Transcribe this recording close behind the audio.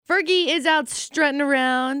Fergie is out strutting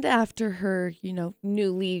around after her,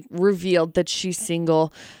 newly revealed that she's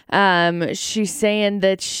single. She's saying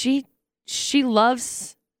that she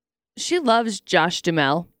loves Josh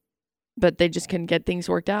Duhamel, but they just couldn't get things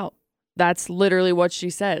worked out. That's literally what she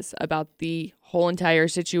says about the whole entire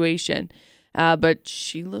situation. But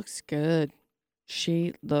she looks good.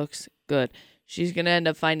 She looks good. She's going to end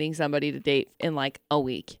up finding somebody to date in like a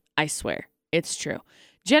week. I swear. It's true.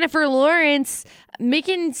 Jennifer Lawrence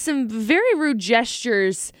making some very rude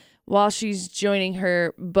gestures while she's joining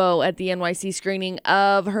her beau at the NYC screening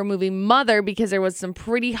of her movie Mother because there was some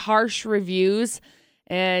pretty harsh reviews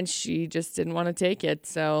and she just didn't want to take it.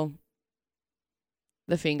 So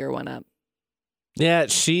the finger went up. Yeah,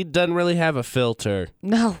 she doesn't really have a filter.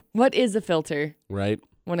 No. What is a filter? Right.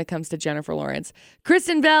 When it comes to Jennifer Lawrence.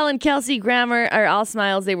 Kristen Bell and Kelsey Grammer are all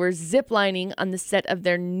smiles. They were ziplining on the set of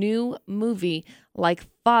their new movie, Like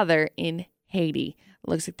Father in Haiti.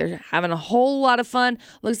 Looks like they're having a whole lot of fun.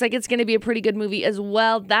 Looks like it's going to be a pretty good movie as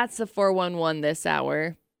well. That's the 411 this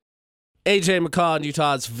hour. AJ McCall in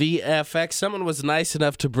Utah's VFX. Someone was nice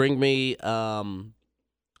enough to bring me, I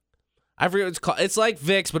forget what it's called. It's like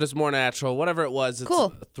Vicks, but it's more natural. Whatever it was. It's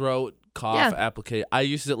cool. A throat cough applicator. I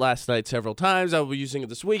used it last night several times. I will be using it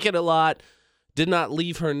this weekend a lot. Did not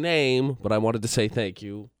leave her name, but I wanted to say thank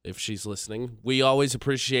you if she's listening. We always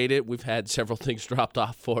appreciate it. We've had several things dropped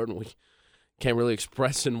off for it, and we can't really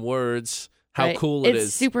express in words how cool it is.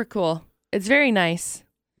 It's super cool. It's very nice.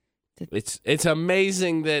 It's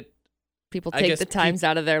amazing that people take the times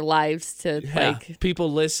out of their lives to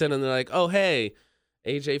people listen and they're like, oh, hey,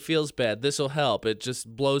 AJ feels bad. This will help. It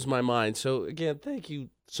just blows my mind. So, again, thank you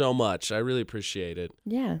so much. I really appreciate it.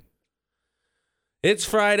 Yeah. It's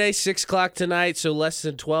Friday, 6 o'clock tonight, so less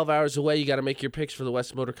than 12 hours away. You got to make your picks for the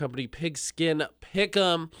West Motor Company Pigskin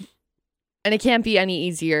Pick'em. And it can't be any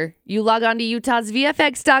easier. You log on to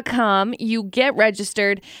utahsvfx.com, you get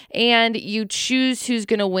registered, and you choose who's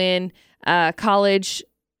going to win college,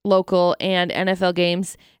 local, and NFL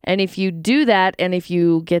games. And if you do that, and if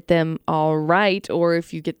you get them all right, or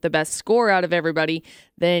if you get the best score out of everybody,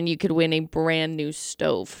 then you could win a brand new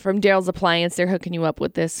stove. From Daryl's Appliance, they're hooking you up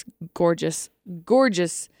with this gorgeous,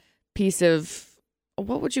 gorgeous piece of,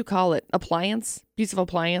 what would you call it? Appliance? Piece of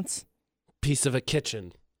appliance? Piece of a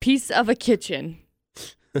kitchen. Piece of a kitchen.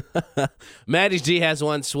 Maddie G has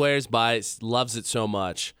one, swears by it, loves it so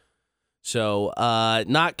much. So,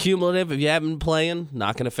 not cumulative if you haven't been playing.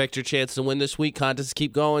 Not going to affect your chance to win this week. Contests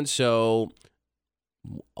keep going. So,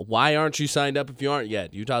 why aren't you signed up if you aren't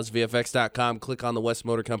yet? UtahsVFX.com. Click on the West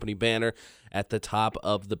Motor Company banner at the top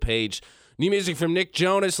of the page. New music from Nick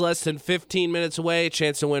Jonas, less than 15 minutes away.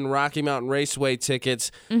 Chance to win Rocky Mountain Raceway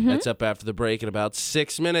tickets. Mm-hmm. That's up after the break in about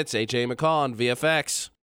 6 minutes. AJ McCall on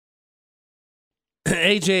VFX.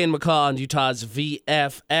 AJ and McCall on Utah's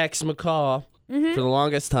VFX. McCall, for the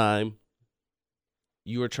longest time,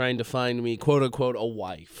 you were trying to find me, quote unquote, a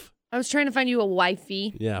wife. I was trying to find you a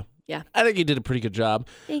wifey. Yeah. Yeah. I think you did a pretty good job.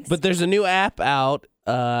 Thanks. But there's a new app out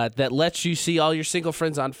that lets you see all your single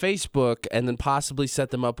friends on Facebook and then possibly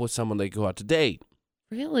set them up with someone they go out to date.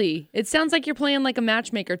 Really? It sounds like you're playing like a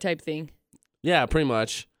matchmaker type thing. Yeah, pretty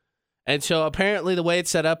much. And so apparently the way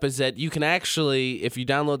it's set up is that you can actually, if you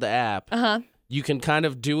download the app, you can kind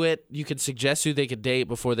of do it. You can suggest who they could date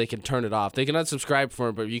before they can turn it off. They can unsubscribe for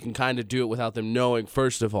it, but you can kind of do it without them knowing,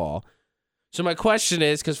 first of all. So my question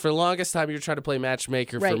is, because for the longest time you're trying to play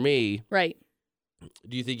matchmaker for me. Right.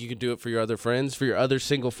 Do you think you could do it for your other friends? For your other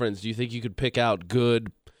single friends, do you think you could pick out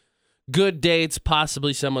good dates,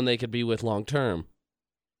 possibly someone they could be with long term?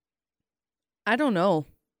 I don't know.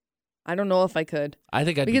 I don't know if I could. I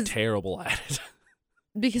think I'd be terrible at it.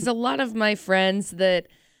 Because a lot of my friends that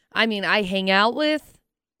I hang out with,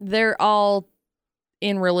 they're all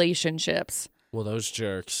in relationships. Well, those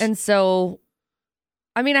jerks. And so,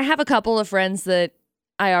 I have a couple of friends that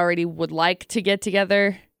I already would like to get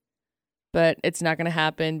together, but it's not going to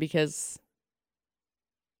happen because,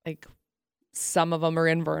 like, some of them are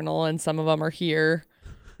in Vernal and some of them are here.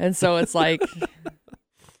 And so it's like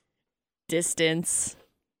distance.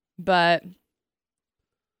 But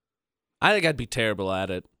I think I'd be terrible at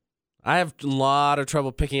it. I have a lot of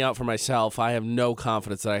trouble picking out for myself. I have no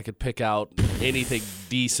confidence that I could pick out anything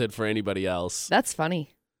decent for anybody else. That's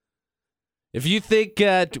funny. If you think,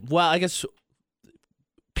 I guess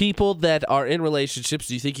people that are in relationships,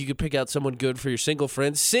 do you think you could pick out someone good for your single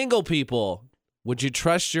friends? Single people, would you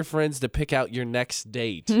trust your friends to pick out your next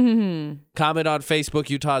date? Comment on Facebook,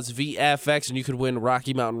 Utah's VFX, and you could win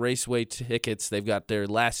Rocky Mountain Raceway tickets. They've got their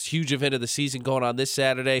last huge event of the season going on this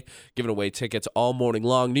Saturday, giving away tickets all morning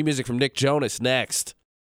long. New music from Nick Jonas next.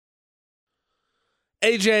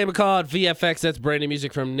 AJ and McCall at VFX. That's brand new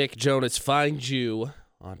music from Nick Jonas. Find you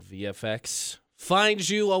on VFX. Find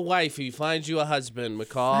you a wifey. Find you a husband,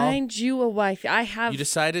 McCall. Find you a wife. You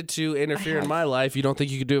decided to interfere in my life. You don't think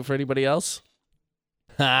you could do it for anybody else?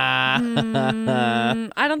 I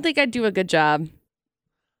don't think I'd do a good job.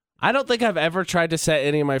 I don't think I've ever tried to set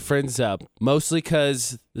any of my friends up, mostly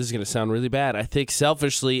because, this is going to sound really bad, I think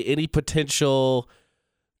selfishly, any potential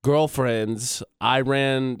girlfriends,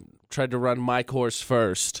 tried to run my course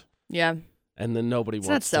first. Yeah. And then nobody it's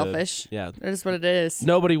wants to. It's not selfish. Yeah. That is what it is.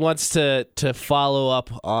 Nobody wants to follow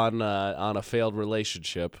up on a failed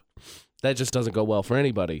relationship. That just doesn't go well for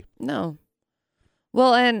anybody. No.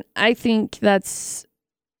 Well, and I think that's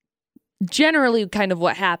generally kind of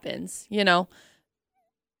what happens,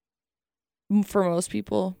 for most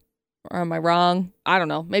people. Or am I wrong? I don't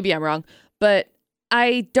know. Maybe I'm wrong. But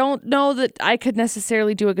I don't know that I could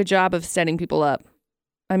necessarily do a good job of setting people up.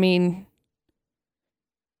 I mean...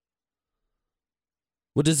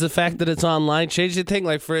 Well, does the fact that it's online change the thing?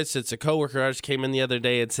 Like, for instance, a coworker of ours came in the other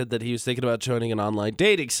day and said that he was thinking about joining an online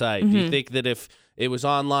dating site. Mm-hmm. Do you think that if it was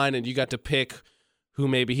online and you got to pick who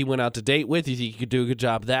maybe he went out to date with, you think you could do a good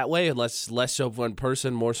job that way, less so one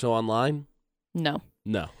person, more so online? No.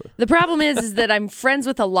 The problem is that I'm friends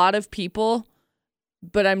with a lot of people,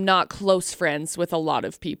 but I'm not close friends with a lot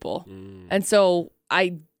of people. And so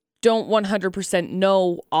I don't 100%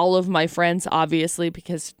 know all of my friends, obviously,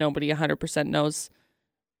 because nobody 100% knows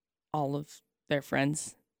all of their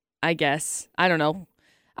friends, I guess. I don't know.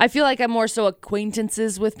 I feel like I'm more so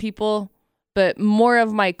acquaintances with people, but more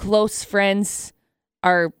of my close friends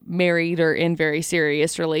are married or in very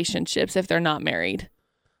serious relationships if they're not married.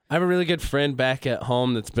 I have a really good friend back at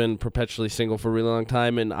home that's been perpetually single for a really long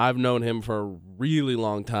time, and I've known him for a really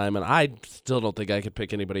long time, and I still don't think I could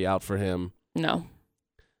pick anybody out for him. No.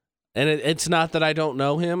 And it's not that I don't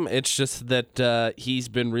know him. It's just that he's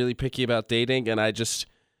been really picky about dating, and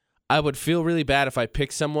I would feel really bad if I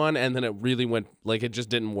picked someone and then it really went, like, it just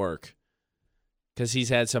didn't work. Because he's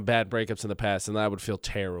had some bad breakups in the past, and I would feel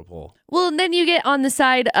terrible. Well, and then you get on the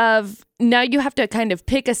side of, now you have to kind of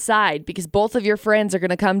pick a side because both of your friends are going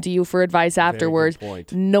to come to you for advice afterwards. Very good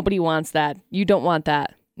point. Nobody wants that. You don't want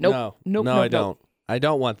that. Nope. No, I don't. I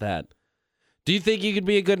don't want that. Do you think you could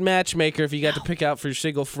be a good matchmaker if you got to pick out for your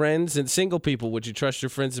single friends and single people? Would you trust your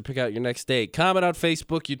friends to pick out your next date? Comment on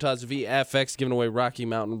Facebook, Utah's VFX, giving away Rocky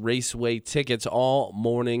Mountain Raceway tickets all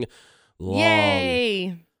morning long.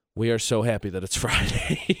 Yay! We are so happy that it's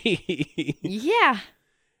Friday. Yeah.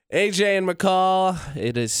 AJ and McCall,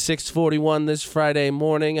 it is 6:41 this Friday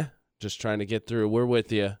morning. Just trying to get through. We're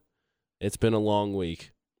with you. It's been a long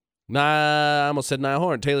week. I almost said Niall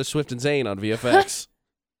Horan. Taylor Swift and Zayn on VFX.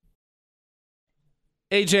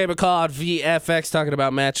 AJ McCall at VFX talking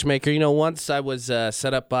about matchmaker. Once I was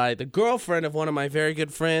set up by the girlfriend of one of my very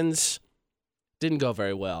good friends. Didn't go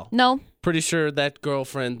very well. No. Pretty sure that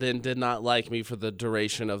girlfriend then did not like me for the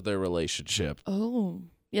duration of their relationship. Oh.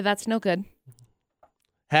 Yeah, that's no good.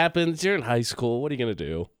 Happens. You're in high school. What are you going to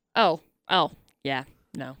do? Oh. Yeah.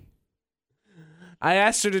 No. I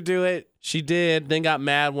asked her to do it. She did. Then got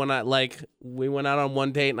mad when we went out on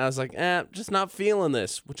one date and I was like, just not feeling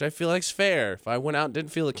this, which I feel like's fair. If I went out and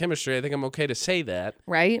didn't feel the chemistry, I think I'm okay to say that.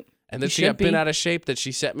 Right. And then she got bent out of shape that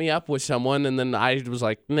she set me up with someone, and then I was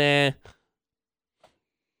like, nah.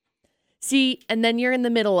 See, and then you're in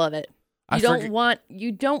the middle of it. You don't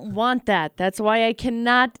want that. That's why I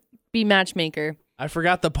cannot be matchmaker. I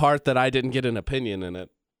forgot the part that I didn't get an opinion in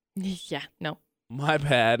it. Yeah, no. My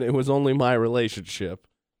bad. It was only my relationship.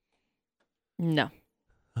 No.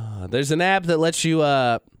 There's an app that lets you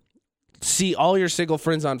see all your single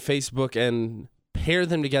friends on Facebook and pair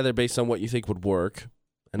them together based on what you think would work.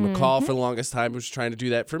 And McCall, for the longest time, was trying to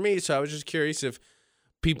do that for me. So I was just curious if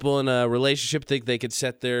people in a relationship think they could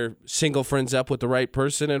set their single friends up with the right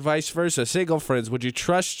person and vice versa. Single friends, would you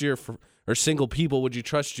trust or single people, would you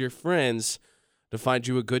trust your friends to find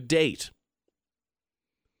you a good date?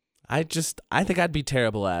 I think I'd be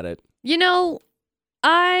terrible at it.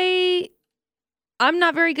 I'm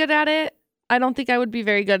not very good at it. I don't think I would be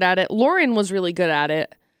very good at it. Lauren was really good at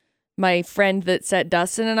it. My friend that set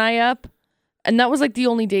Dustin and I up. And that was like the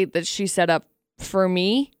only date that she set up for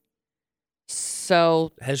me.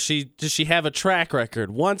 So does she have a track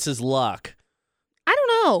record? Once is luck. I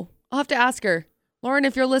don't know. I'll have to ask her. Lauren,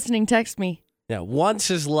 if you're listening, text me. Yeah,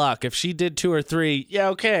 once is luck. If she did 2 or 3, yeah,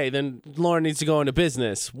 okay, then Lauren needs to go into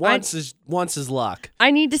business. Once is luck.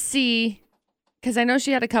 I need to see, because I know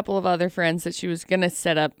she had a couple of other friends that she was going to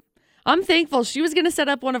set up. I'm thankful she was going to set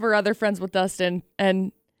up one of her other friends with Dustin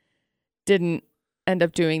and didn't end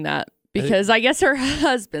up doing that because I guess her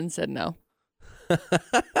husband said no.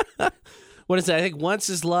 What is that? I think once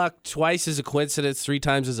is luck, twice is a coincidence, 3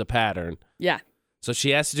 times is a pattern. Yeah. So she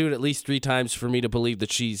has to do it at least 3 times for me to believe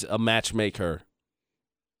that she's a matchmaker.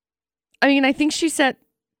 I mean, I think she set.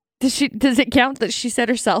 Does it count that she set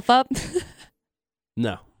herself up?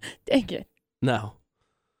 No. Dang it. No.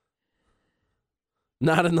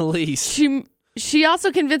 Not in the least. She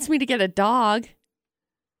also convinced me to get a dog.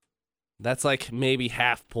 That's like maybe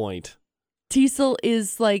half point. Teasel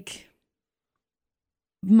is like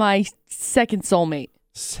my second soulmate.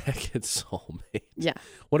 Second soulmate. Yeah.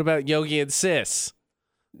 What about Yogi and Sis?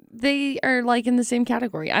 They are like in the same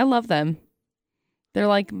category. I love them. They're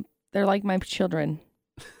like my children.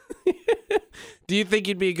 Do you think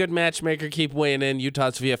you'd be a good matchmaker? Keep weighing in.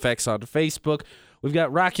 Utah's VFX on Facebook. We've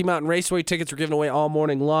got Rocky Mountain Raceway tickets we're giving away all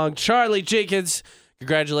morning long. Charlie Jenkins,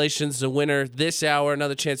 congratulations, the winner this hour.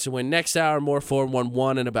 Another chance to win next hour. More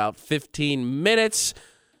 411 in about 15 minutes.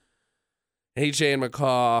 AJ and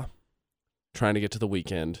McCall trying to get to the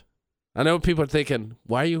weekend. I know people are thinking,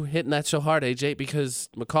 why are you hitting that so hard, AJ? Because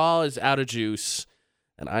McCall is out of juice,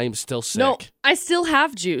 and I am still sick. No, I still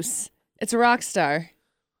have juice. It's a Rockstar.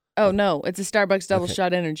 Oh, no, it's a Starbucks Double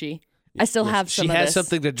Shot Energy. I still have some of this. She has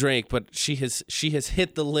something to drink, but she has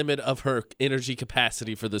hit the limit of her energy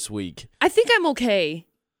capacity for this week. I think I'm okay.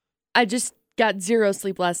 I just got 0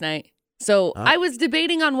 sleep last night. So I was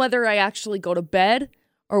debating on whether I actually go to bed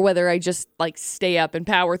or whether I just like stay up and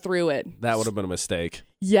power through it. That would have been a mistake.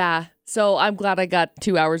 Yeah. So I'm glad I got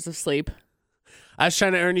 2 hours of sleep. I was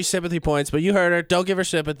trying to earn you sympathy points, but you heard her. Don't give her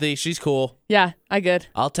sympathy. She's cool. Yeah, I good.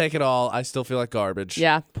 I'll take it all. I still feel like garbage.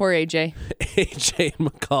 Yeah, poor AJ. AJ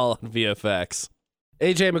and McCall on VFX.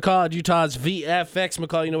 AJ McCall at Utah's VFX.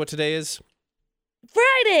 McCall, you know what today is?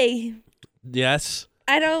 Friday. Yes.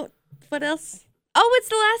 What else? Oh, it's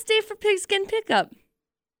the last day for pigskin pickup.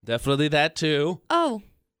 Definitely that too. Oh.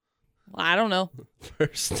 Well, I don't know.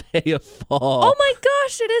 First day of fall. Oh my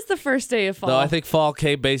gosh, it is the first day of fall. No, I think fall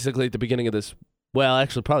came basically at the beginning of this. Well,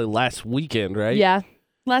 actually, probably last weekend, right? Yeah.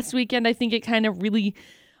 Last weekend, I think it kind of really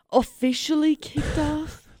officially kicked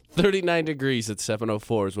off. 39 degrees at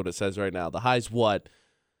 7:04 is what it says right now. The high's what?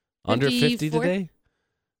 Under 50 today?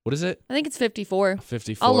 What is it? I think it's 54.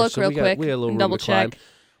 54. I'll look so real quick we got a little and room double to climb. check.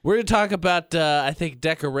 We're going to talk about, I think,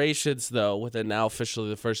 decorations, though, with it now officially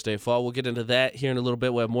the first day of fall. We'll get into that here in a little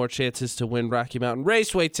bit. We'll have more chances to win Rocky Mountain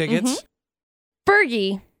Raceway tickets.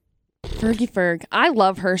 Fergie. Ferg. I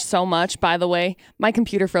love her so much, by the way. My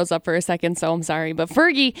computer froze up for a second, so I'm sorry. But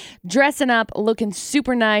Fergie dressing up, looking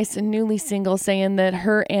super nice and newly single, saying that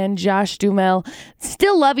her and Josh Duhamel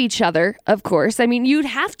still love each other, of course. I mean, you'd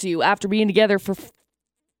have to after being together for,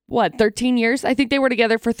 13 years? I think they were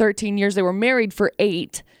together for 13 years. They were married for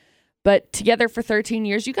 8, but together for 13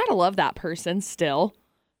 years. You got to love that person still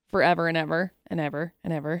forever and ever and ever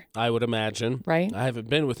and ever. I would imagine. Right? I haven't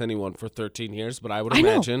been with anyone for 13 years, but I would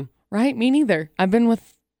imagine. Right? Me neither. I've been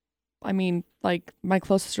with, my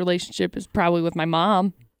closest relationship is probably with my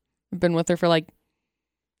mom. I've been with her for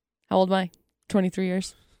how old am I? 23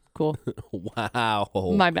 years. Cool. Wow.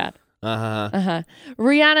 My bad. Uh-huh.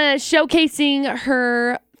 Rihanna showcasing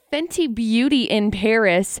her Fenty Beauty in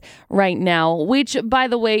Paris right now, which, by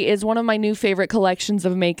the way, is one of my new favorite collections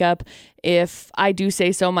of makeup, if I do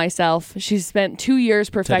say so myself. She's spent 2 years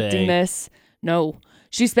perfecting this. No.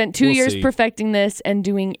 She spent 2 years perfecting this and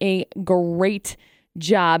doing a great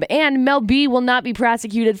job. And Mel B will not be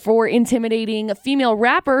prosecuted for intimidating a female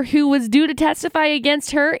rapper who was due to testify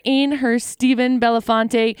against her in her Stephen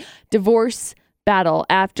Belafonte divorce battle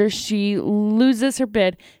after she loses her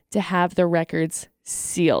bid to have the records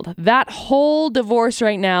sealed. That whole divorce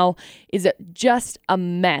right now is just a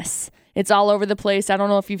mess. It's all over the place. I don't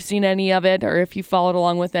know if you've seen any of it or if you followed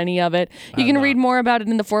along with any of it. You can read more about it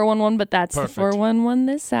in the 411, but that's the 411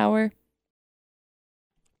 this hour.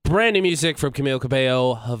 Brand new music from Camille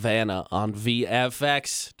Cabello, Havana on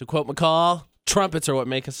VFX. To quote McCall, trumpets are what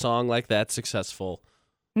make a song like that successful.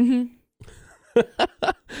 Mm-hmm.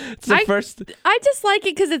 It's the first. I just like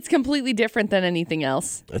it because it's completely different than anything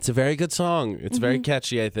else. It's a very good song. It's very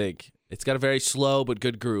catchy, I think. It's got a very slow but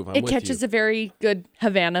good groove. It catches a very good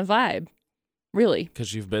Havana vibe. Really.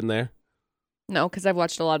 Because you've been there? No, because I've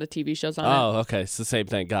watched a lot of TV shows on it. Oh, okay. It's the same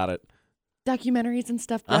thing. Got it. Documentaries and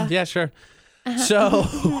stuff. Yeah, sure. So,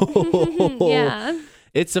 yeah.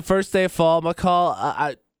 It's the first day of fall.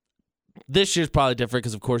 McCall, this year's probably different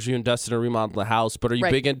because, of course, you and Dustin are remodeling the house. But are you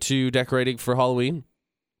big into decorating for Halloween?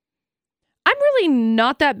 I'm really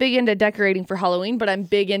not that big into decorating for Halloween, but I'm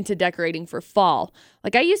big into decorating for fall.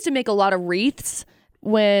 I used to make a lot of wreaths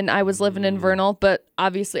when I was living in Vernal, but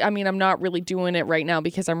obviously, I'm not really doing it right now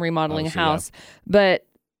because I'm remodeling a house. Yeah. But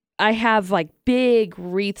I have big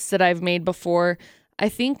wreaths that I've made before. I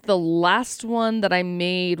think the last one that I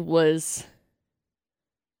made was,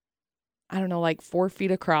 I don't know, like 4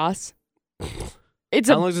 feet across. How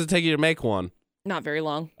long does it take you to make one? Not very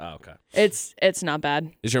long. Oh, okay. It's not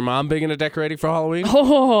bad. Is your mom big into decorating for Halloween?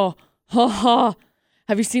 Oh,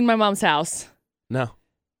 have you seen my mom's house? No.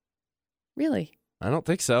 Really? I don't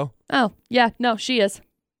think so. Oh, yeah. No, she is.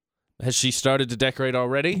 Has she started to decorate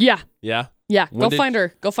already? Yeah. Yeah? Yeah. Find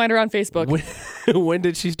her. Go find her on Facebook. When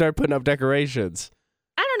did she start putting up decorations?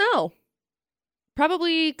 I don't know.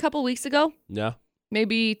 Probably a couple weeks ago. Yeah.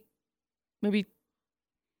 Maybe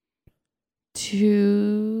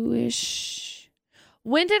 2-ish.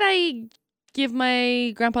 When did I give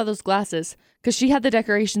my grandpa those glasses? Because she had the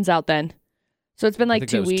decorations out then. So it's been like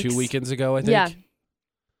 2 weeks. 2 weekends ago, I think. Yeah.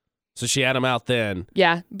 So she had them out then.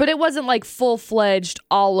 Yeah. But it wasn't like full-fledged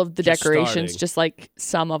all of the Just decorations, starting. just like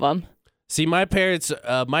some of them. See, my parents,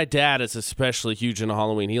 my dad is especially huge into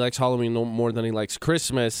Halloween. He likes Halloween more than he likes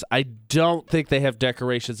Christmas. I don't think they have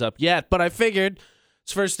decorations up yet, but I figured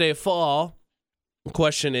it's first day of fall. The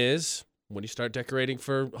question is, when do you start decorating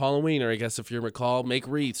for Halloween? Or I guess if you're McCall, make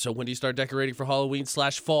wreaths. So when do you start decorating for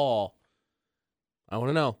Halloween/fall? I want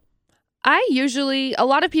to know. A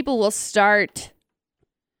lot of people will start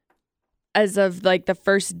as of like the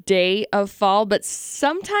first day of fall, but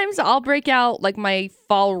sometimes I'll break out like my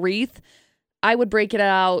fall wreath. I would break it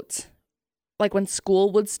out like when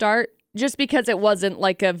school would start, just because it wasn't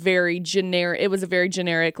like it was a very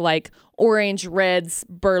generic like orange, reds,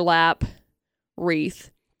 burlap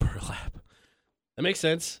wreath. Burlap. That makes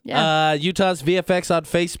sense. Yeah. Utah's VFX on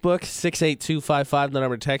Facebook, 68255, the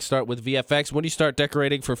number to text. Start with VFX. When do you start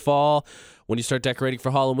decorating for fall? When you start decorating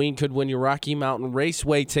for Halloween, could win your Rocky Mountain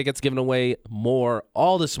Raceway tickets, giving away more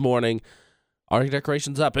all this morning. Are your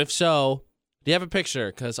decorations up? If so, do you have a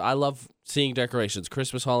picture? Because I love seeing decorations.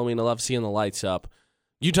 Christmas, Halloween, I love seeing the lights up.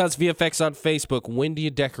 Utah's VFX on Facebook. When do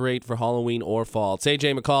you decorate for Halloween or fall? It's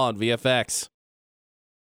AJ McCall on VFX.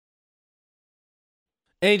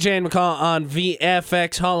 AJ and McCall on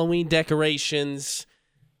VFX Halloween decorations.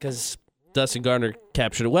 Because Dustin Gardner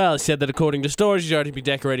captured it well. He said that according to stores, you'd already be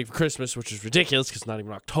decorating for Christmas, which is ridiculous because it's not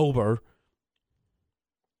even October.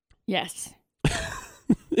 Yes.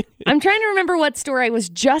 I'm trying to remember what store I was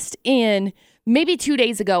just in maybe 2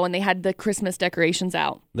 days ago when they had the Christmas decorations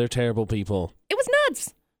out. They're terrible people. It was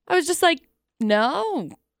nuts. I was just like,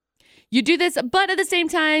 no. You do this, but at the same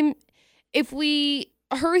time, if we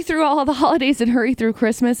hurry through all of the holidays and hurry through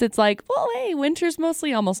Christmas, it's like, well, hey, winter's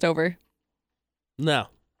mostly almost over. No.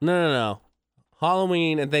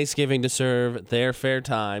 Halloween and Thanksgiving deserve their fair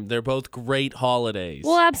time. They're both great holidays.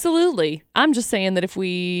 Well, absolutely. I'm just saying that if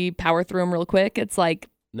we power through them real quick, it's like,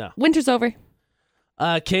 no. Winter's over.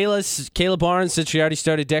 Kayla Barnes said she already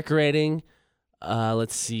started decorating.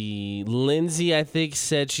 Let's see. Lindsay, I think,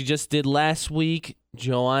 said she just did last week.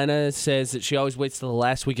 Joanna says that she always waits till the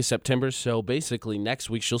last week of September, so basically next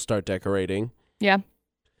week she'll start decorating. Yeah.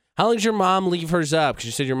 How long does your mom leave hers up? Because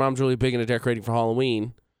you said your mom's really big into decorating for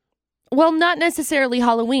Halloween. Well, not necessarily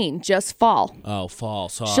Halloween, just fall. Oh, fall,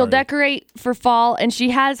 sorry. She'll decorate for fall, and she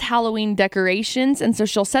has Halloween decorations, and so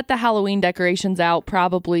she'll set the Halloween decorations out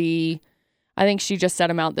probably, I think she just set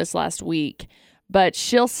them out this last week. But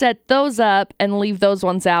she'll set those up and leave those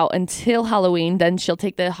ones out until Halloween. Then she'll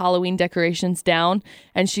take the Halloween decorations down,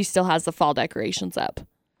 and she still has the fall decorations up.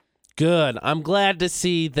 Good. I'm glad to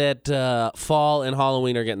see that fall and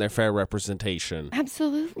Halloween are getting their fair representation.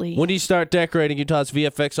 Absolutely. When do you start decorating? Utah's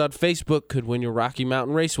VFX on Facebook could win your Rocky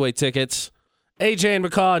Mountain Raceway tickets. AJ and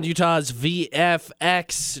McCall on Utah's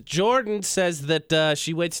VFX. Jordan says that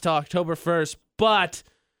she waits till October 1st, but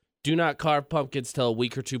do not carve pumpkins till a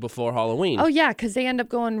week or two before Halloween. Oh, yeah, because they end up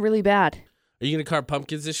going really bad. Are you going to carve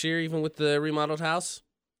pumpkins this year, even with the remodeled house?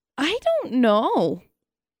 I don't know.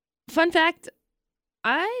 Fun fact,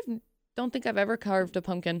 I don't think I've ever carved a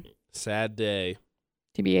pumpkin. Sad day.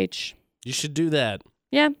 TBH. You should do that.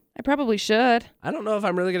 Yeah, I probably should. I don't know if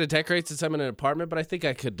I'm really going to decorate since I'm in an apartment, but I think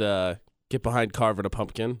I could get behind carving a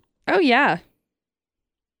pumpkin. Oh, yeah.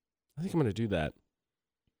 I think I'm going to do that.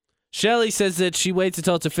 Shelly says that she waits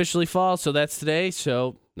until it's officially fall, so that's today.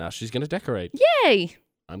 So now she's going to decorate. Yay!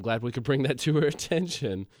 I'm glad we could bring that to her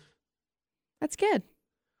attention. That's good.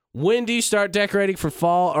 When do you start decorating for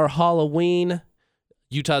fall or Halloween?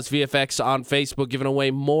 Utah's VFX on Facebook giving away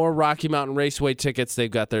more Rocky Mountain Raceway tickets. They've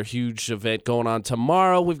got their huge event going on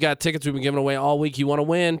tomorrow. We've got tickets we've been giving away all week. You want to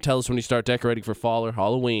win? Tell us when you start decorating for fall or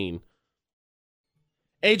Halloween.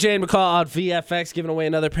 AJ and McCall on VFX giving away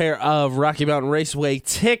another pair of Rocky Mountain Raceway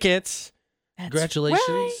tickets. That's Congratulations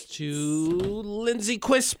right. to Lindsay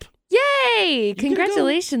Quisp. Yay!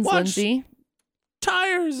 Congratulations, watch Lindsay.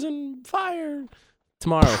 Tires and fire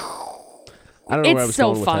tomorrow. I don't know where I was It's so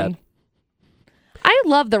going with fun. that. I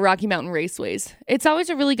love the Rocky Mountain Raceways. It's always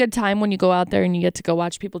a really good time when you go out there and you get to go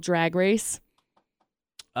watch people drag race.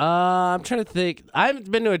 I'm trying to think. I haven't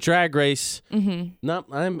been to a drag race. Mm-hmm. No,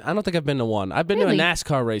 I don't think I've been to one. I've been Really? to a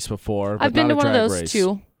NASCAR race before, but I've been not to a one of drag those race.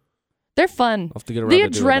 too. They're fun. I'll have to get around The to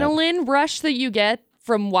doing that. adrenaline rush that you get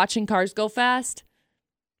from watching cars go fast,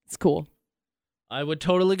 it's cool. I would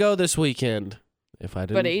totally go this weekend if I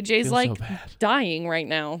didn't. But AJ's feel like so bad. dying right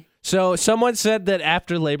now. So someone said that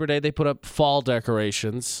after Labor Day they put up fall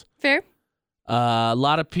decorations. Fair. A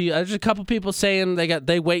lot of people. There's a couple people saying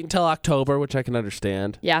they wait until October, which I can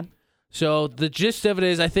understand. Yeah. So the gist of it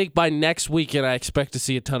is, I think by next weekend I expect to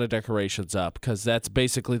see a ton of decorations up because that's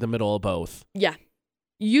basically the middle of both. Yeah.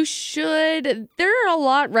 You should. There are a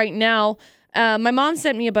lot right now. My mom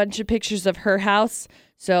sent me a bunch of pictures of her house,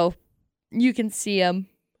 so you can see them.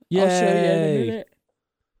 I'll show you in a minute.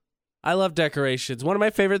 I love decorations. One of my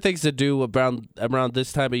favorite things to do around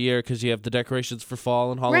this time of year, because you have the decorations for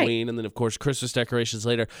fall and Halloween, and then, of course, Christmas decorations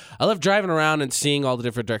later. I love driving around and seeing all the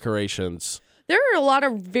different decorations. There are a lot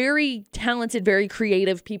of very talented, very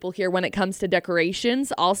creative people here when it comes to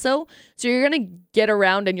decorations also. So you're going to get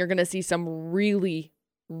around and you're going to see some really,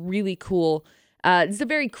 really cool. It's a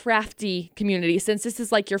very crafty community since this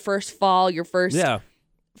is like your first fall, your first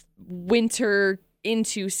winter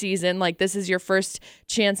into season. Like this is your first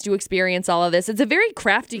chance to experience all of this. It's a very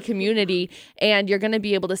crafty community and you're going to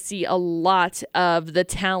be able to see a lot of the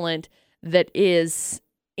talent that is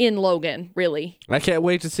in Logan, really. I can't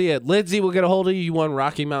wait to see it. Lindsay, we'll get a hold of you. You won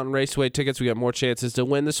Rocky Mountain Raceway tickets. We got more chances to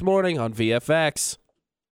win this morning on VFX.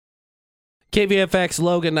 KVFX,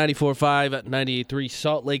 Logan, 94.5, 98.3,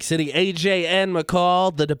 Salt Lake City. AJ and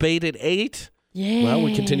McCall, the debate at 8. Yeah. Well,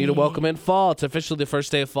 we continue to welcome in fall. It's officially the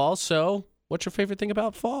first day of fall, so what's your favorite thing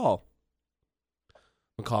about fall?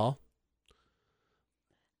 McCall?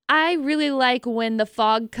 I really like when the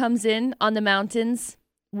fog comes in on the mountains,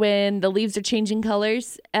 when the leaves are changing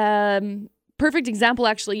colors. Perfect example,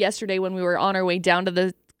 actually, yesterday when we were on our way down to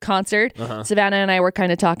the concert. Savannah and I were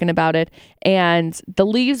kind of talking about it, and the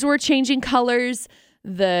leaves were changing colors.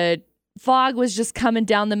 The fog was just coming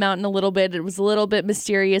down the mountain a little bit. It was a little bit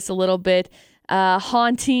mysterious, a little bit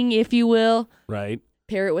haunting, if you will. Right.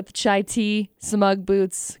 Pair it with the chai tea, some Ugg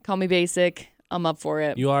boots. Call me basic. I'm up for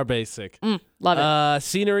it. You are basic. Love it.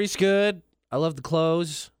 Scenery's good. I love the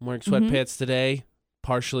clothes. I'm wearing sweatpants today,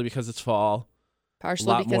 partially because it's fall.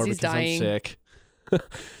 Partially because he's dying. I'm sick.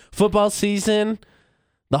 Football season,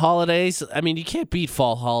 the holidays. I mean, you can't beat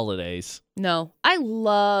fall holidays. No. I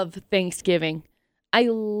love Thanksgiving. I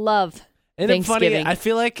love Isn't it funny? Thanksgiving. I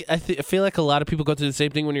feel like a lot of people go through the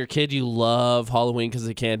same thing when you're a kid. You love Halloween because of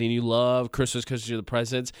the candy, and you love Christmas because you're the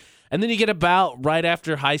presents. And then you get about right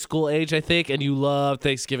after high school age, I think, and you love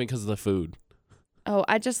Thanksgiving because of the food. Oh,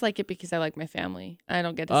 I just like it because I like my family. I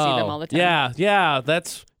don't get to see them all the time. Yeah,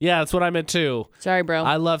 that's what I meant too. Sorry, bro.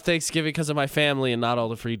 I love Thanksgiving because of my family and not all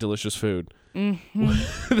the free delicious food. Mm-hmm.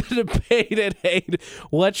 The debate at 8.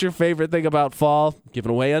 What's your favorite thing about fall?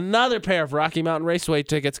 Giving away another pair of Rocky Mountain Raceway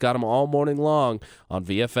tickets. Got them all morning long on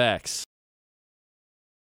VFX.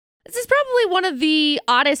 This is probably one of the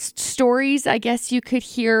oddest stories I guess you could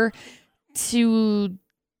hear today,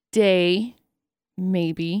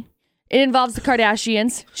 maybe. It involves the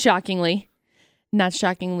Kardashians, shockingly. Not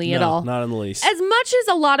shockingly at all. Not in the least. As much as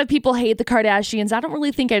a lot of people hate the Kardashians, I don't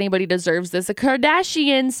really think anybody deserves this. The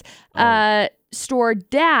Kardashians store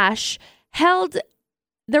Dash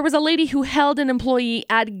there was a lady who held an employee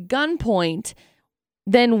at gunpoint,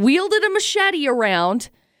 then wielded a machete around,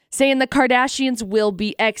 saying the Kardashians will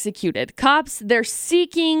be executed. Cops, they're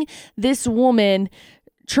seeking this woman,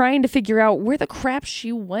 trying to figure out where the crap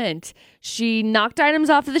she went. She knocked items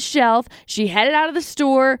off of the shelf. She headed out of the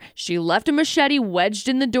store. She left a machete wedged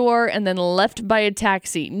in the door and then left by a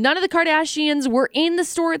taxi. None of the Kardashians were in the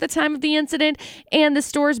store at the time of the incident, and the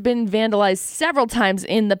store's been vandalized several times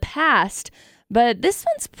in the past. But this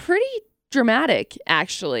one's pretty dramatic,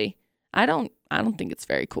 actually. I don't think it's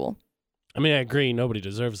very cool. I mean, I agree. Nobody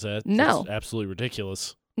deserves that. No. It's absolutely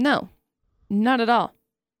ridiculous. No, not at all.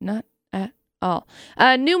 Not at all.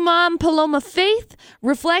 New mom Paloma Faith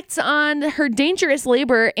reflects on her dangerous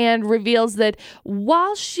labor and reveals that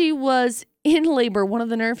while she was in labor, one of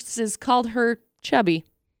the nurses called her chubby.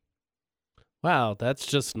 Wow, that's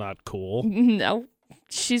just not cool. No,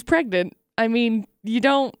 she's pregnant. I mean, you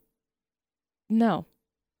don't. No.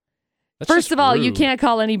 First of all, you can't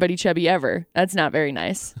call anybody chubby ever. That's not very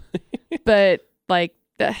nice. But, like,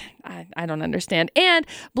 I don't understand. And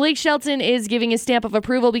Blake Shelton is giving his stamp of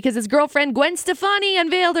approval because his girlfriend Gwen Stefani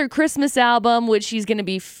unveiled her Christmas album, which she's going to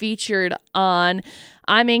be featured on.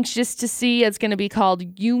 I'm anxious to see. It's going to be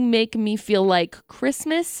called You Make Me Feel Like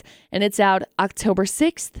Christmas, and it's out October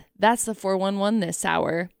 6th. That's the 411 this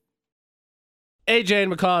hour. AJ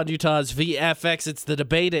and McCall in Utah's VFX. It's the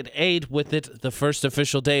debate at 8 with it, the first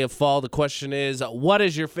official day of fall. The question is, what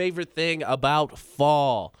is your favorite thing about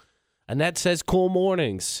fall? Annette says cool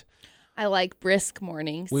mornings. I like brisk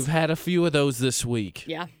mornings. We've had a few of those this week.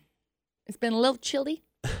 Yeah. It's been a little chilly.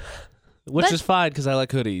 Which is fine because I like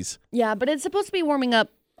hoodies. Yeah, but it's supposed to be warming up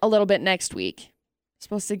a little bit next week. It's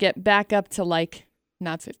supposed to get back up to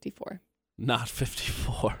not 54. Not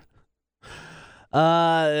 54.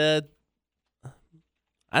 I'm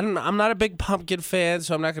not a big pumpkin fan,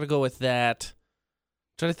 so I'm not going to go with that.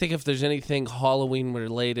 Trying to think if there's anything Halloween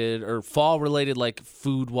related or fall related, like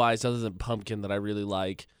food wise, other than pumpkin that I really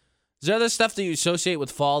like. Is there other stuff that you associate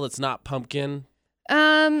with fall that's not pumpkin?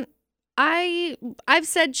 I've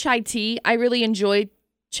said chai tea. I really enjoy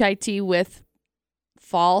chai tea with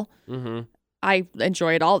fall. Mm-hmm. I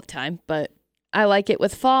enjoy it all the time, but I like it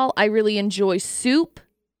with fall. I really enjoy soup.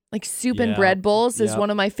 Like soup and bread bowls is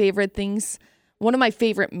one of my favorite things. One of my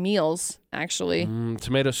favorite meals, actually.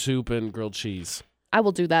 Tomato soup and grilled cheese. I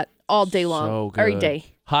will do that all day long, so good. every day.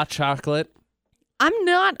 Hot chocolate. I'm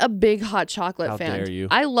not a big hot chocolate fan. How dare you?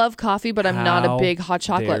 I love coffee, but I'm not a big hot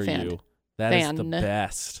chocolate fan. You? That is the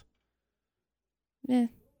best. Yeah.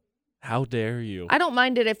 How dare you? I don't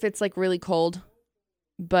mind it if it's like really cold,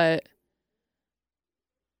 but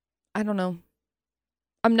I don't know.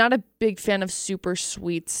 I'm not a big fan of super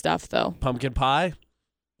sweet stuff, though. Pumpkin pie?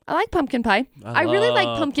 I like pumpkin pie. I really like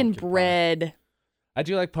pumpkin bread. Pie. I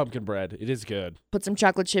do like pumpkin bread. It is good. Put some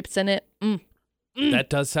chocolate chips in it. That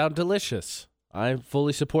does sound delicious. I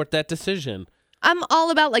fully support that decision. I'm all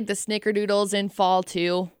about like the snickerdoodles in fall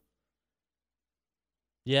too.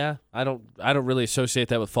 Yeah, I don't really associate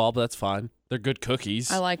that with fall, but that's fine. They're good cookies.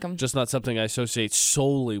 I like them. Just not something I associate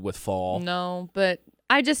solely with fall. No, but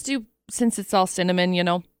I just do since it's all cinnamon, you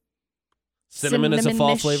know. Cinnamon is a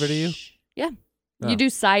fall flavor to you? Yeah. Oh. You do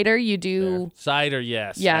cider, you do... Cider,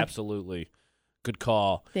 yes. Yeah. Absolutely. Good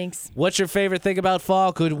call. Thanks. What's your favorite thing about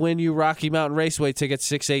fall? Could win you Rocky Mountain Raceway tickets.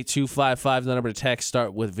 68255. The number to text.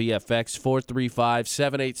 Start with VFX.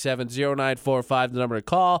 435-787-0945. The number to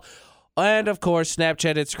call. And, of course,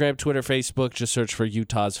 Snapchat, Instagram, Twitter, Facebook. Just search for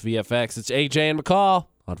Utah's VFX. It's AJ and McCall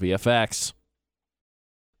on VFX.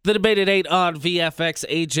 The debate at 8 on VFX.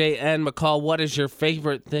 AJ and McCall. What is your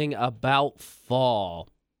favorite thing about fall?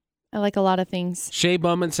 I like a lot of things. Shay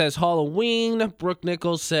Bowman says Halloween. Brooke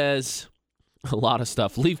Nichols says... a lot of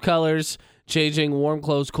stuff. Leaf colors, changing, warm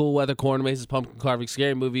clothes, cool weather, corn mazes, pumpkin carving,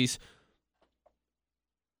 scary movies.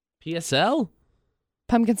 PSL?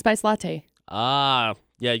 Pumpkin spice latte. Ah,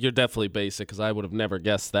 yeah, you're definitely basic because I would have never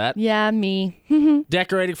guessed that. Yeah, me.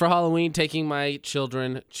 Decorating for Halloween, taking my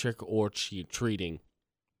children trick or treating.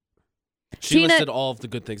 She listed all of the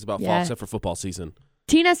good things about fall except for football season.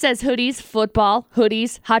 Tina says hoodies, football,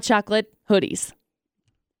 hoodies, hot chocolate, hoodies.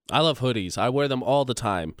 I love hoodies. I wear them all the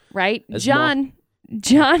time. Right? John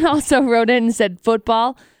also wrote in and said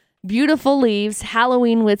football, beautiful leaves,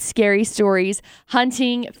 Halloween with scary stories,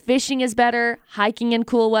 hunting, fishing is better, hiking in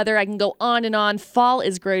cool weather. I can go on and on. Fall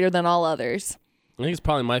is greater than all others. I think it's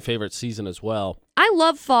probably my favorite season as well. I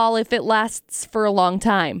love fall if it lasts for a long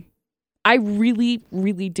time. I really,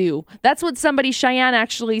 really do. That's what Cheyenne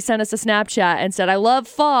actually sent us a Snapchat and said, I love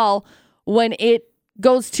fall when it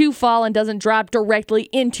goes to fall and doesn't drop directly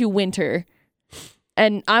into winter.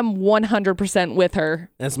 And I'm 100% with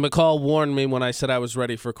her. As McCall warned me when I said I was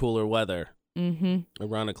ready for cooler weather. Mm-hmm.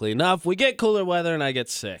 Ironically enough, we get cooler weather and I get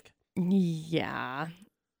sick. Yeah.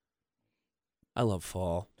 I love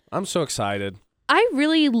fall. I'm so excited. I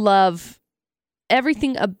really love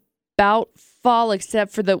everything about fall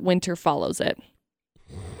except for that winter follows it.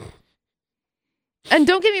 And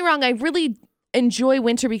don't get me wrong, I really enjoy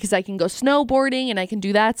winter because I can go snowboarding and I can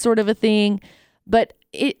do that sort of a thing. But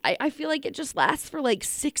I feel like it just lasts for like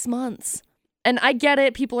 6 months. And I get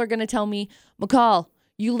it. People are going to tell me, McCall,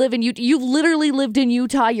 you live in Utah. You've literally lived in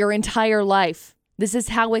Utah your entire life. This is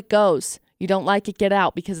how it goes. You don't like it, get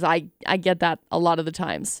out, because I get that a lot of the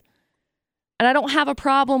times. And I don't have a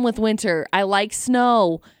problem with winter. I like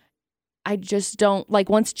snow. I just don't like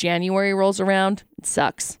once January rolls around, it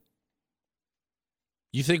sucks.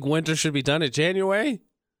 You think winter should be done in January?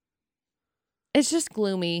 It's just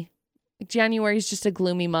gloomy. January is just a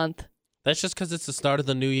gloomy month. That's just because it's the start of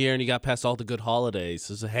the new year and you got past all the good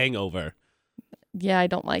holidays. It's a hangover. Yeah, I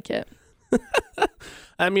don't like it.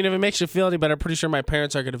 I mean, if it makes you feel any better, I'm pretty sure my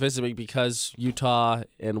parents are going to visit me because Utah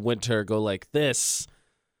and winter go like this.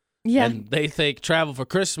 Yeah. And they think travel for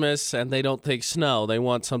Christmas, and they don't think snow. They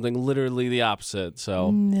want something literally the opposite.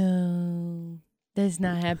 So No, that's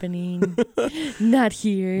not happening. Not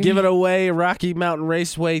here. giving away Rocky Mountain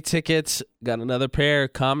Raceway tickets. Got another pair.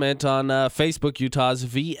 Comment on Facebook, Utah's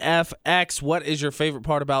VFX. What is your favorite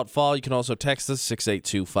part about fall? You can also text us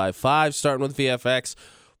 68255, starting with VFX.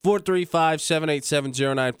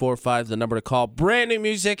 435-787-0945, the number to call. Brand new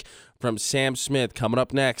music from Sam Smith coming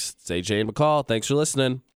up next. It's AJ and McCall. Thanks for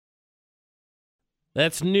listening.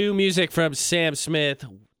 That's new music from Sam Smith.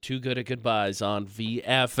 Too Good at Goodbyes on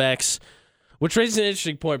VFX. Which raises an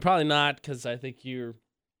interesting point. Probably not, because I think you're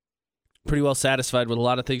pretty well satisfied with a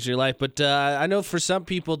lot of things in your life. But I know for some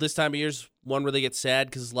people, this time of year is one where they get sad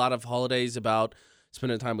because a lot of holidays about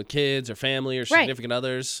spending time with kids or family or significant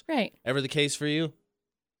others. Right. Ever the case for you?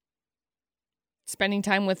 Spending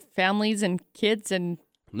time with families and kids and...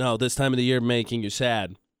 No, this time of the year making you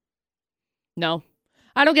sad. No.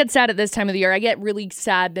 I don't get sad at this time of the year. I get really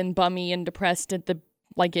sad and bummy and depressed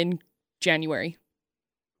in January.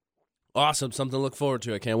 Awesome. Something to look forward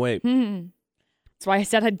to. I can't wait. That's why I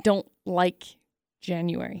said I don't like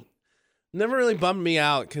January. Never really bummed me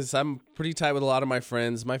out because I'm pretty tight with a lot of my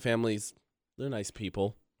friends. My family's, they're nice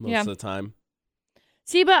people most of the time.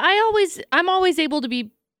 See, but I'm always able to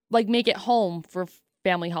be make it home for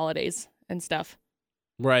family holidays and stuff.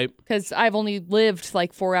 Right. Because I've only lived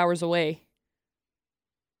 4 hours away.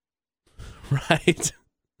 Right.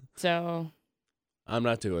 So. I'm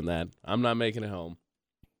not doing that. I'm not making it home.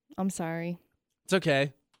 I'm sorry. It's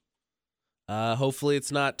okay. Hopefully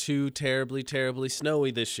it's not too terribly, terribly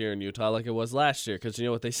snowy this year in Utah like it was last year. Because you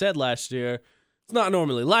know what they said last year? It's not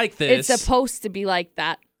normally like this. It's supposed to be like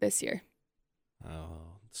that this year.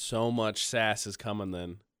 Oh, so much sass is coming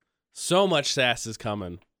then. So much sass is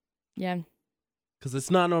coming. Yeah. Because it's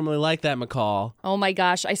not normally like that, McCall. Oh my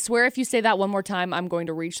gosh. I swear if you say that one more time, I'm going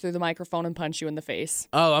to reach through the microphone and punch you in the face.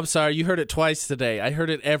 Oh, I'm sorry. You heard it twice today. I heard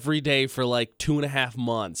it every day for 2.5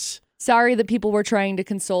 months. Sorry that people were trying to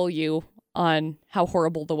console you on how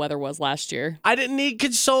horrible the weather was last year. I didn't need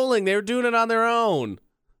consoling. They were doing it on their own.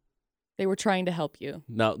 They were trying to help you.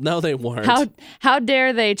 No, they weren't. How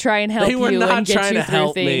dare they try and help you? They were not and get trying you to through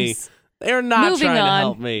help things. me. They are not trying to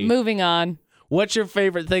help me. Moving on. What's your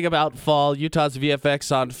favorite thing about fall? Utah's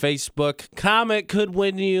VFX on Facebook. Comment could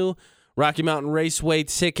win you Rocky Mountain Raceway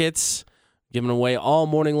tickets. Giving away all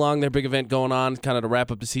morning long. Their big event going on kind of to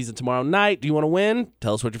wrap up the season tomorrow night. Do you want to win?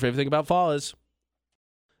 Tell us what your favorite thing about fall is.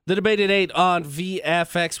 The debate at 8 on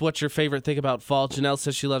VFX. What's your favorite thing about fall? Janelle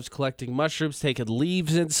says she loves collecting mushrooms, taking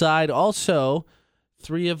leaves inside. Also,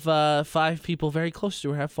 3 of 5 people very close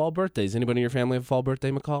to her have fall birthdays. Anybody in your family have a fall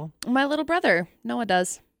birthday, McCall? My little brother. Noah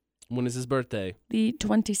does. When is his birthday? The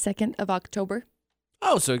 22nd of October.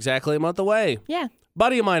 Oh, so exactly a month away. Yeah.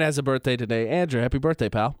 Buddy of mine has a birthday today. Andrew, happy birthday,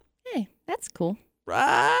 pal. Hey, that's cool.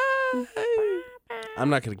 Right. I'm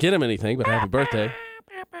not going to get him anything, but happy birthday.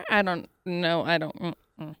 I don't know. I don't.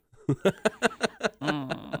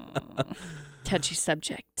 Touchy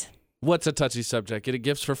subject. What's a touchy subject? Getting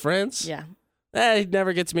gifts for friends? Yeah. He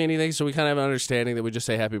never gets me anything, so we kind of have an understanding that we just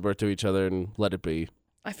say happy birthday to each other and let it be.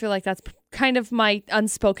 I feel like that's kind of my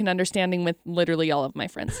unspoken understanding with literally all of my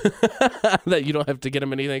friends. That you don't have to get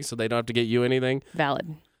them anything, so they don't have to get you anything?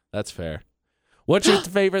 Valid. That's fair. What's your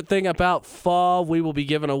favorite thing about fall? We will be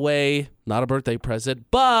giving away, not a birthday present,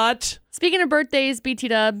 but... Speaking of birthdays, BT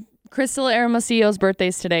Dub, Crystal Hermosillo's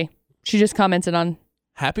birthday's today. She just commented on...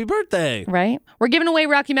 Happy birthday. Right? We're giving away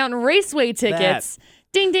Rocky Mountain Raceway tickets.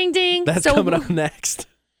 Ding, ding, ding. That's coming up next.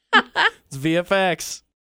 It's VFX.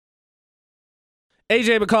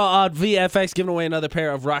 AJ McCall on VFX giving away another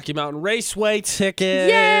pair of Rocky Mountain Raceway tickets.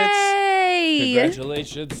 Yay!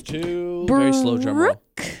 Congratulations to very slow drum roll.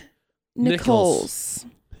 Nichols.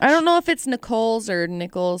 I don't know if it's Nichols or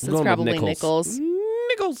Nichols. It's probably Nichols.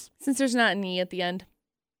 Nichols. Since there's not an E at the end.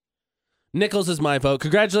 Nichols is my vote.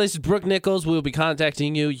 Congratulations, Brooke Nichols. We will be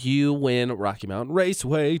contacting you. You win Rocky Mountain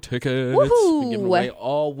Raceway tickets. Woohoo! Been giving away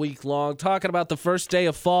all week long. Talking about the first day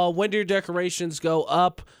of fall. When do your decorations go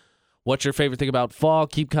up? What's your favorite thing about fall?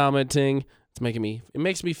 Keep commenting. It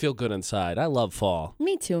makes me feel good inside. I love fall.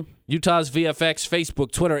 Me too. Utah's VFX,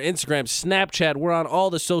 Facebook, Twitter, Instagram, Snapchat. We're on all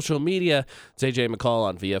the social media. It's AJ McCall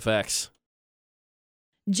on VFX.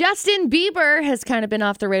 Justin Bieber has kind of been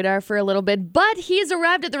off the radar for a little bit, but he's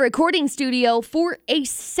arrived at the recording studio for a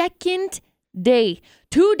second day.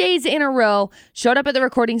 2 days in a row, showed up at the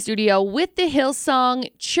recording studio with the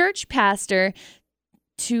Hillsong church pastor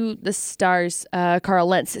to the stars, Carl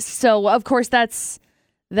Lentz. So, of course, that's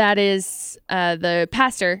That is, the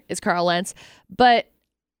pastor is Carl Lentz. But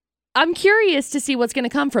I'm curious to see what's going to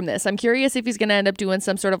come from this. I'm curious if he's going to end up doing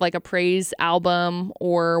some sort of like a praise album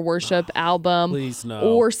or worship album. Please no.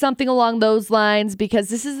 Or something along those lines, because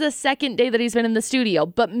this is the second day that he's been in the studio.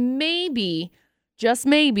 But maybe, just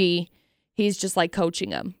maybe, he's just like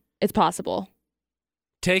coaching him. It's possible.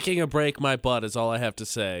 Taking a break, my butt, is all I have to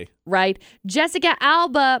say. Right? Jessica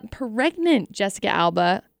Alba, pregnant Jessica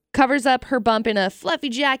Alba, covers up her bump in a fluffy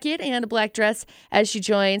jacket and a black dress as she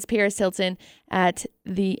joins Paris Hilton at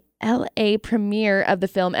the LA premiere of the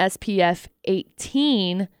film SPF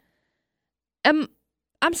 18. I'm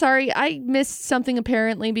sorry, I missed something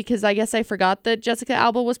apparently, because I guess I forgot that Jessica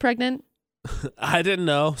Alba was pregnant. I didn't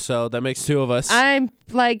know, so that makes two of us. I'm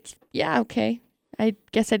like, yeah, okay. I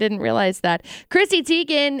guess I didn't realize that. Chrissy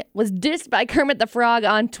Teigen was dissed by Kermit the Frog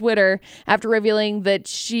on Twitter after revealing that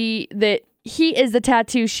he is the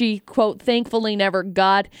tattoo she, quote, thankfully never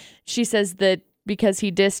got. She says that because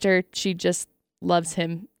he dissed her, she just loves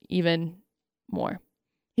him even more.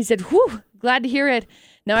 He said, whew, glad to hear it.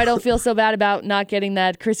 Now I don't feel so bad about not getting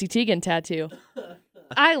that Chrissy Teigen tattoo.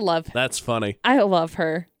 That's funny. I love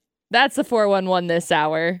her. That's the 411 this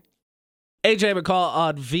hour. AJ McCall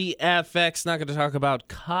on VFX. Not going to talk about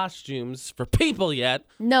costumes for people yet.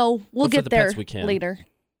 No, we'll get there later.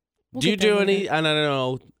 Do you do any, and I don't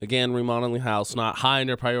know, again, remodeling the house, not high on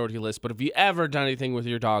your priority list, but have you ever done anything with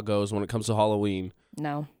your doggos when it comes to Halloween?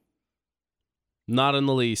 No. Not in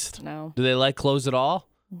the least. No. Do they like clothes at all?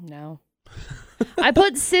 No. I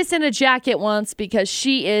put Sis in a jacket once because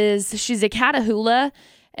she's a Catahoula,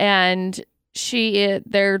 and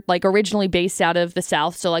they're like originally based out of the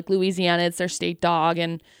South. So like Louisiana, it's their state dog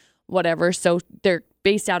and whatever. So they're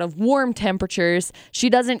based out of warm temperatures. She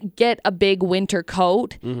doesn't get a big winter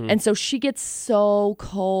coat. Mm-hmm. And so she gets so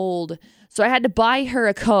cold. So I had to buy her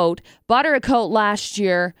a coat. Bought her a coat last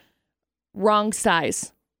year. Wrong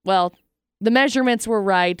size. Well, the measurements were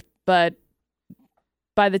right, but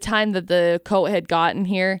by the time that the coat had gotten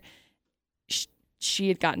here, she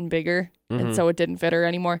had gotten bigger. Mm-hmm. And so it didn't fit her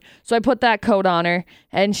anymore. So I put that coat on her,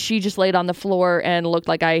 and she just laid on the floor and looked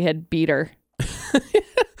like I had beat her.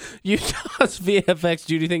 Utah's VFX,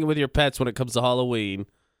 do anything with your pets when it comes to Halloween?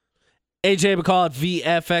 AJ McCall at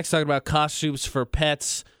VFX talking about costumes for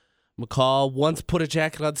pets. McCall once put a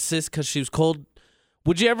jacket on Sis because she was cold.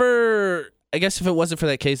 Would you ever, I guess if it wasn't for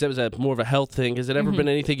that case, that was more of a health thing. Has it ever been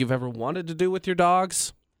anything you've ever wanted to do with your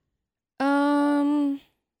dogs? Because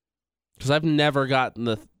I've never gotten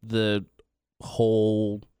the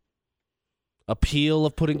whole appeal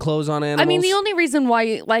of putting clothes on animals. I mean, the only reason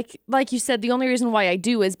why, like you said, the only reason why I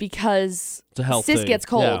do is because it's a health Sis thing. gets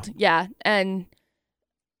cold. Yeah. And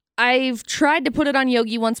I've tried to put it on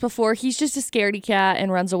Yogi once before. He's just a scaredy cat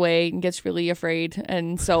and runs away and gets really afraid.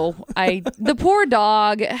 And so the poor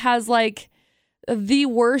dog has like the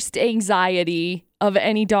worst anxiety of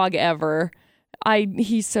any dog ever.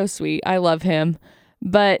 He's so sweet. I love him.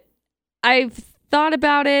 But I've thought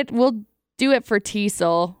about it. We'll do it for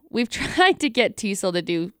Teasel. We've tried to get Teasel to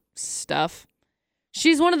do stuff.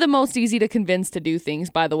 She's one of the most easy to convince to do things,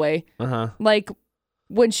 by the way. Uh-huh. Like,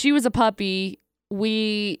 when she was a puppy,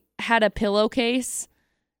 we had a pillowcase,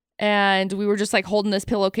 and we were just, like, holding this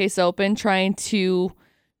pillowcase open, trying to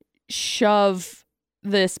shove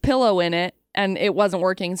this pillow in it, and it wasn't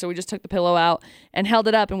working, so we just took the pillow out and held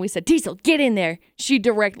it up, and we said, Teasel, get in there. She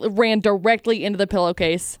ran directly into the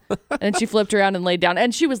pillowcase, and she flipped around and laid down,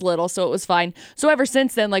 and she was little, so it was fine. So ever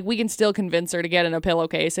since then, like, we can still convince her to get in a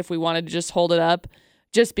pillowcase if we wanted to just hold it up,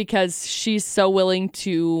 just because she's so willing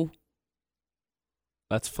to...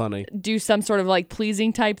 That's funny. Do some sort of, like,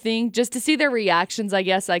 pleasing type thing. Just to see their reactions, I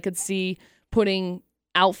guess I could see putting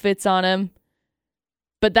outfits on them,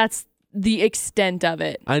 but that's the extent of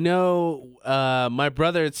it. I know my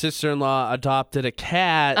brother and sister-in-law adopted a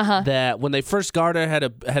cat that when they first got her had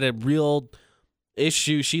a real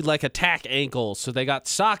issue. She'd like attack ankles, so they got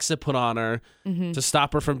socks to put on her to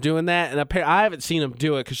stop her from doing that. And I haven't seen them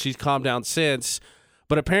do it because she's calmed down since.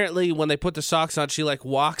 But apparently when they put the socks on, she like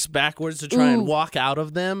walks backwards to try and walk out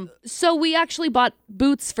of them. So we actually bought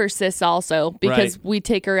boots for Sis also because we've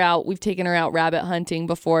taken her out rabbit hunting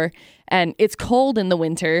before, and it's cold in the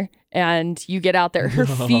winter and you get out there, her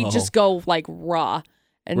feet just go like raw.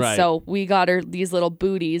 And so we got her these little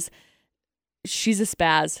booties. She's a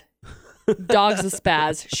spaz. Dog's a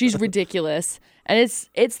spaz. She's ridiculous. And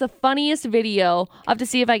it's the funniest video. I'll have to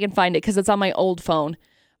see if I can find it because it's on my old phone.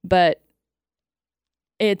 But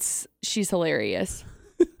she's hilarious.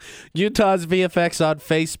 Utah's VFX on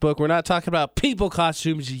Facebook. We're not talking about people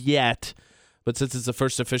costumes yet, but since it's the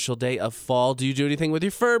first official day of fall, do you do anything with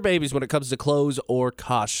your fur babies when it comes to clothes or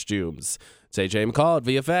costumes? It's AJ McCall at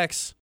VFX.